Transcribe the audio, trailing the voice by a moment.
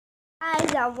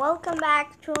Guys, and welcome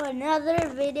back to another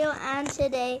video, and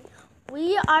today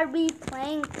we are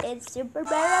playing It's Super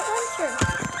Bear Adventure.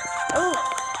 Oh,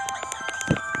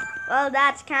 well,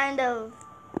 that's kind of,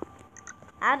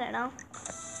 I don't know.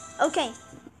 Okay,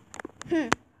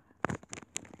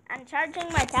 I'm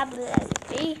charging my tablet as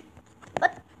you see,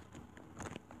 but,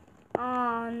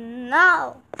 oh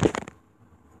no,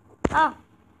 oh,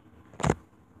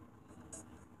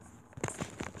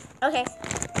 okay,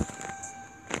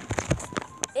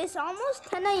 it's almost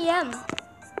 10 a.m.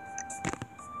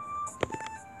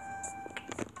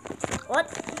 What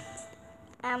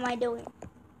am I doing?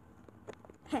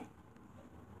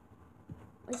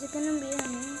 Is it gonna be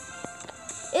on me?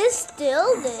 Is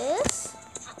still this?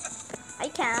 I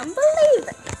can't believe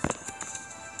it.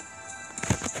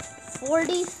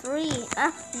 43.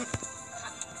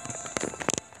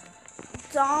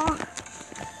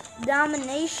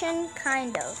 Domination,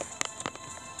 kind of.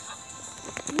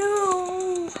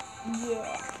 No.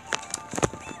 Yeah.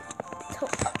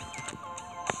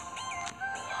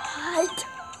 What?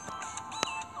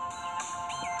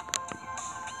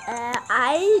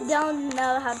 I don't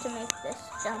know how to make this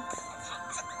jump.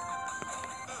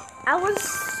 I was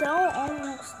so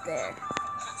almost there.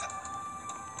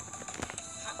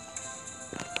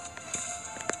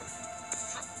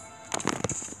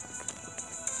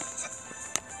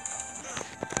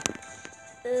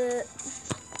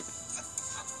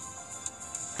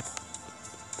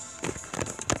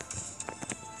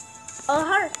 A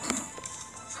heart.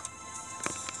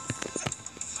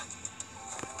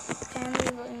 Can't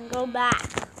even go back.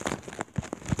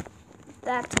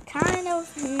 That's kind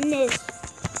of missed.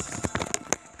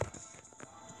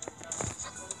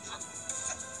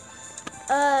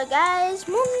 Guys,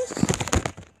 moons.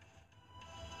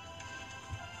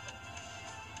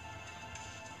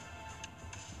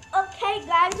 Okay,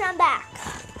 guys, I'm back.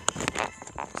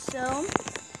 So,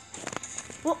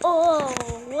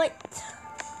 wait.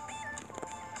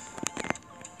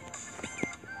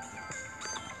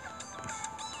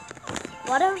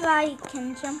 What if I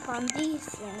can jump on these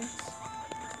things?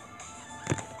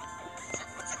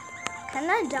 Can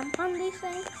I jump on these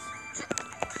things?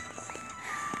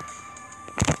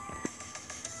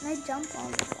 Can I jump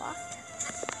on the block?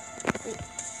 Wait,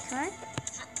 can I?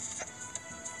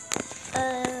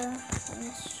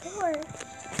 I'm sure.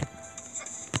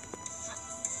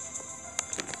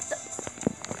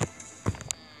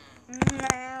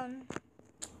 Man,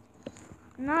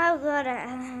 not good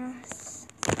ass.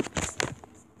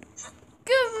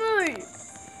 Good move.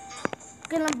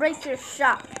 Gonna break your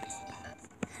shot.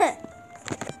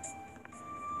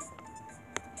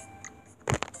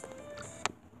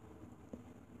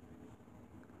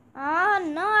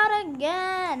 Not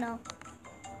again.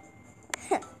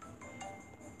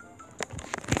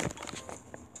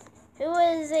 Who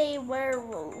is a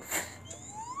werewolf?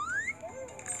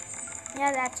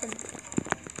 Yeah, that's him.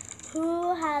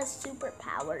 Who has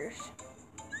superpowers?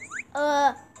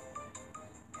 That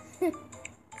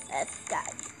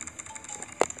guy.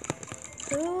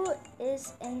 Who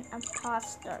is an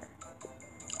imposter?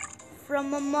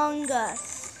 From Among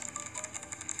Us.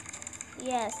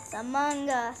 Yes, Among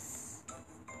Us.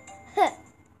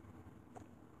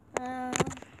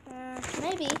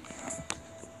 Maybe.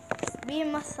 Be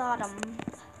Masodom.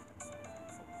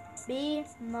 Be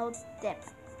Modep.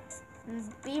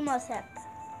 Be Mosep.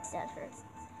 That's right.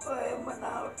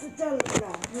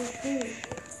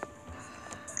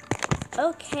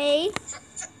 Okay.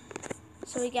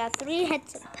 So we got 3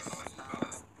 headsets.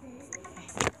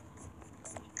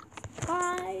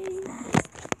 5.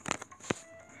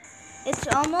 It's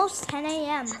almost 10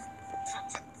 a.m.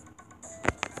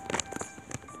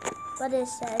 But it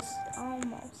says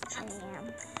almost 10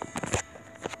 a.m.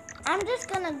 I'm just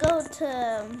gonna go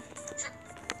to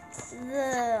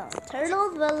the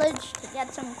Turtle Village to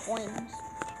get some coins.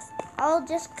 I'll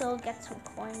just go get some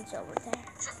coins over there.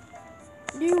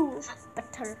 You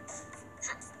better.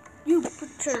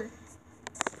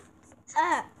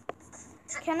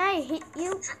 Can I hit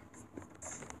you?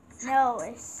 No,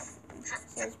 it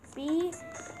says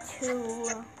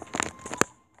B2.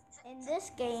 In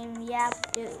this game, you have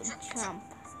to jump.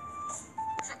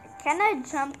 Can I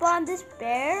jump on this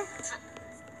bear?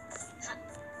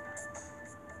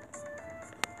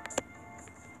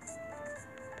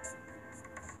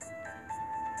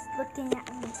 Looking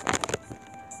at me.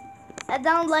 I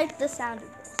don't like the sound of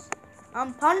this.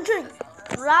 I'm punching.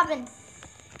 Robin,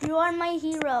 you are my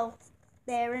hero.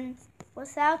 Baron,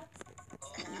 without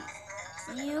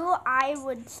you, I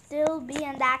would still be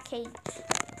in that cage.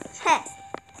 Heh.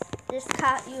 Just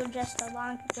caught you just a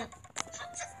long time.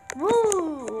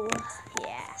 Woo!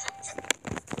 Yeah.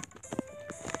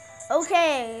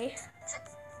 Okay.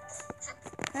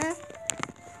 Huh?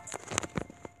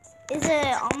 Is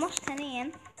it almost 10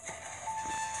 a.m.?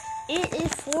 It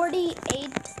is 48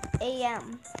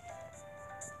 a.m.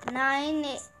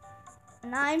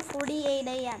 9:48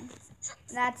 a.m.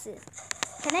 That's it.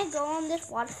 Can I go on this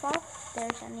waterfall? If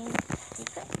there's any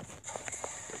secret.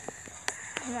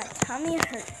 My tummy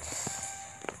hurts.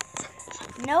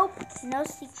 Nope, no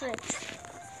secrets.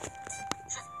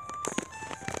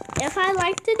 If I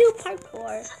like to do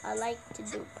parkour, I like to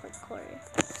do parkour.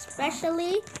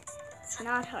 Especially, it's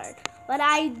not hard. But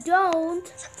I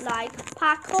don't like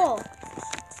parkour.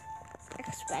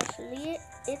 Especially,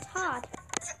 it's hard.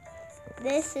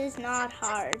 This is not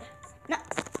hard. No.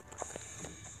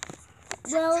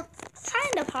 Well,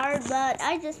 kind of hard, but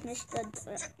I just missed the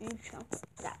jump.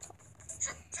 That's all.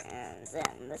 And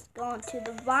then let's go onto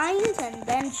the vines and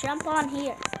then jump on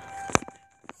here.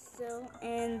 So,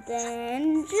 and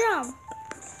then jump.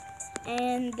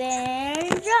 And then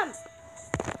jump.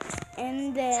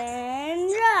 And then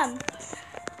jump.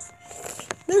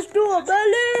 Let's do a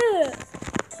ballet.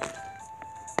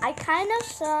 I kind of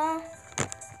saw.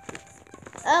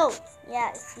 Oh, yeah,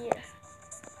 it's here.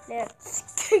 Let's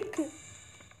kick it.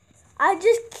 I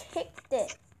just kicked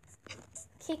it.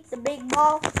 Kick the big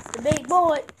ball, the big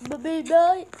boy, the big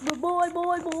boy, the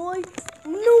boy.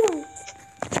 No!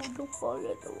 Don't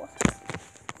forget the one.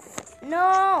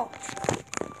 No!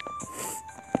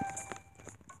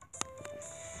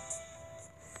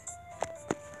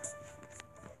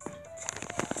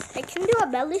 I can do a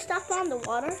belly stop on the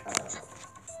water.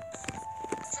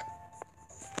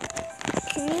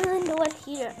 Can you even do it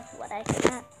here? What I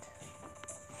can't.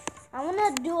 I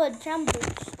want to do a jump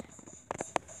boost.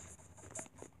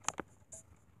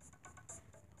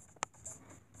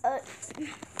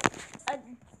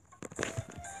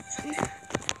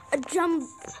 A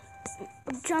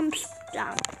jump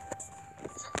down.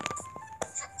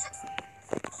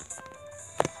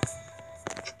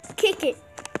 Kick it.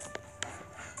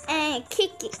 And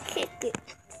kick it.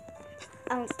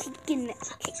 I'm kicking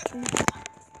it.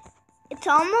 It's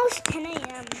almost 10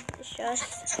 a.m. It's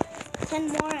just 10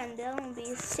 more and then it'll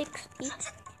be 60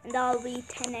 and that'll be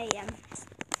 10 a.m.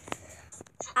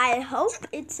 I hope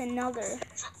it's another.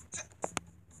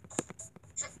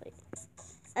 Wait.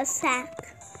 A sack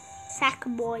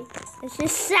boy. It's a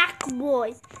sack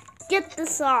boy. Get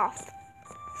this off.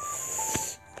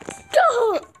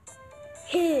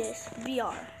 His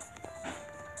VR.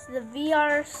 The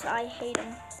VRs, I hate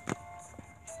them.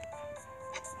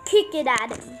 Kick it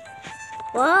at him.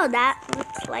 Whoa, that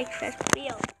looks like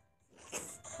Trespio.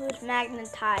 Who's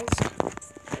magnetized.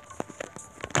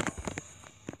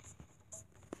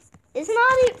 It's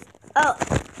not even. Oh.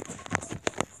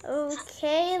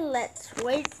 Okay, let's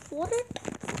wait for it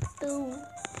to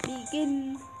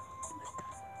begin.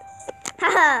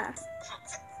 Haha.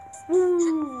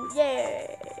 Woo, yeah.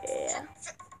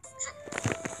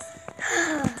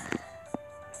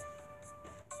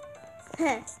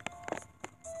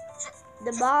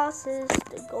 The boss is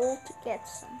the goal to get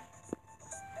some.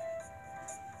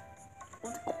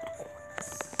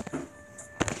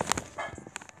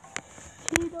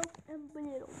 Heat up and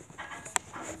bleed up.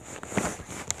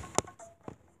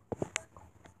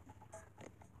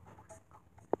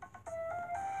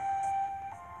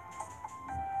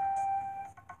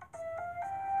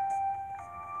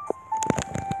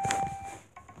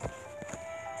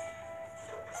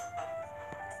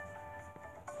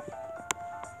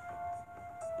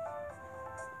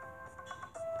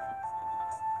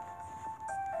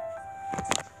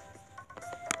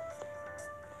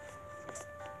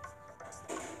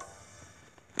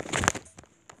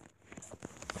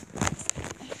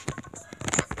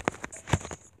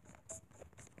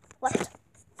 What?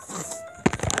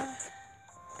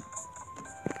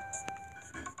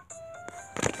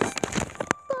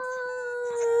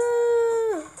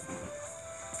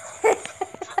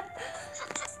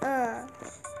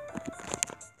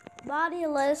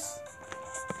 Bodiless.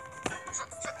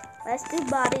 Let's do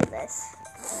bodiless.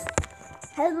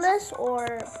 Headless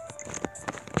or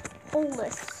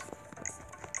holeless?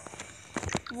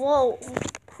 Whoa,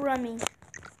 crummy.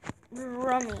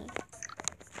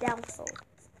 Doubtful.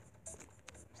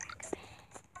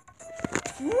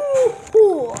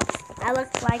 Woo! I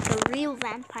look like a real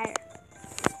vampire.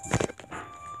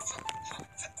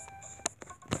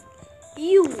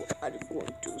 You are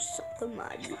going to suffer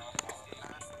my loot.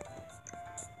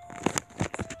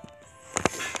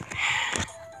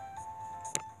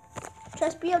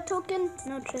 Trespio token?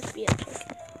 No Trespio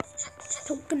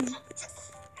token.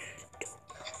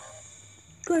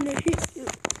 Gonna hit you.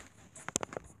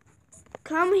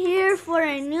 Come here for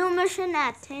a new mission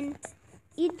at 10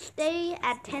 each day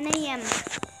at 10 a.m.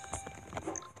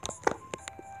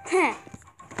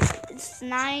 It's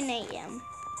 9 a.m.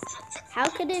 How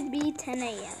could it be 10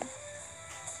 a.m.?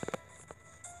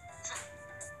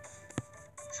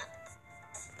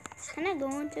 Can I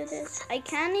go into this? I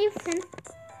can't even.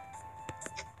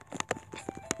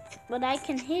 But I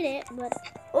can hit it, but.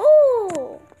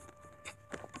 Oh!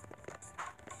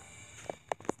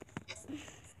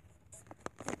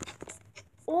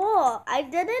 Oh, I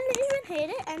didn't even hit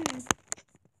it, and.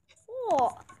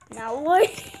 Oh, now what?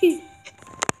 Hit it.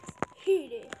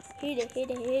 Hit it, hit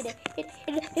it, hit it, hit it,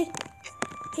 hit it,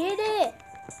 hit it,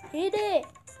 hit it,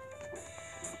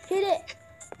 hit it,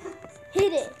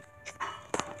 hit it,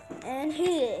 and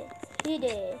hit it, hit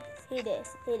it, hit it,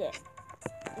 hit it,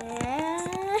 and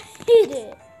hit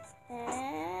it, and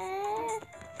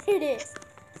hit it,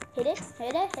 hit it,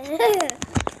 hit it, hit it.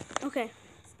 Okay.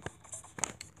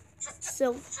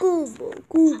 So Gooba.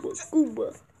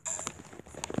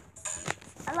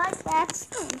 I like that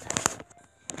sound.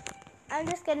 I'm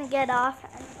just gonna get off.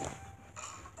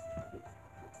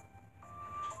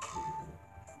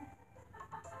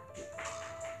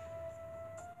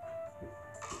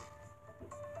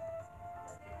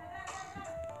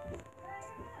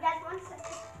 Just 1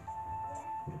 second.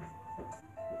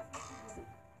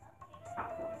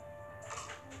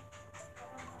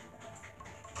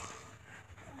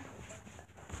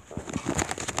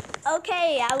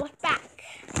 Okay, I was back.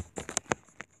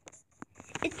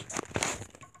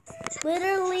 It's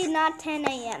literally not 10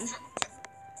 a.m.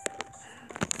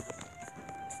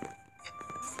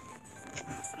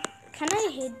 Can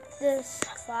I hit this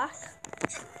clock?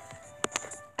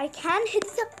 I can hit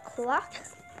the clock.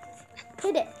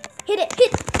 Hit it. Hit it.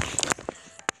 Hit it.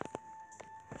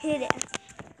 Hit it.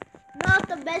 Not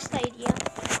the best idea.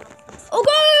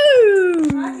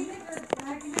 Okay!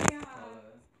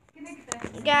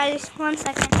 Guys, 1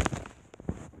 second.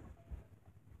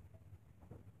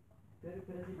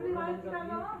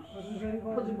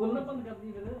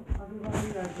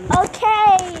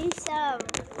 Okay, so.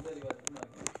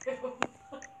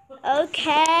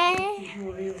 Okay.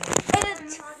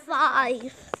 It's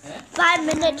 5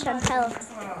 minutes until 10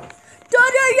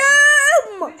 a.m.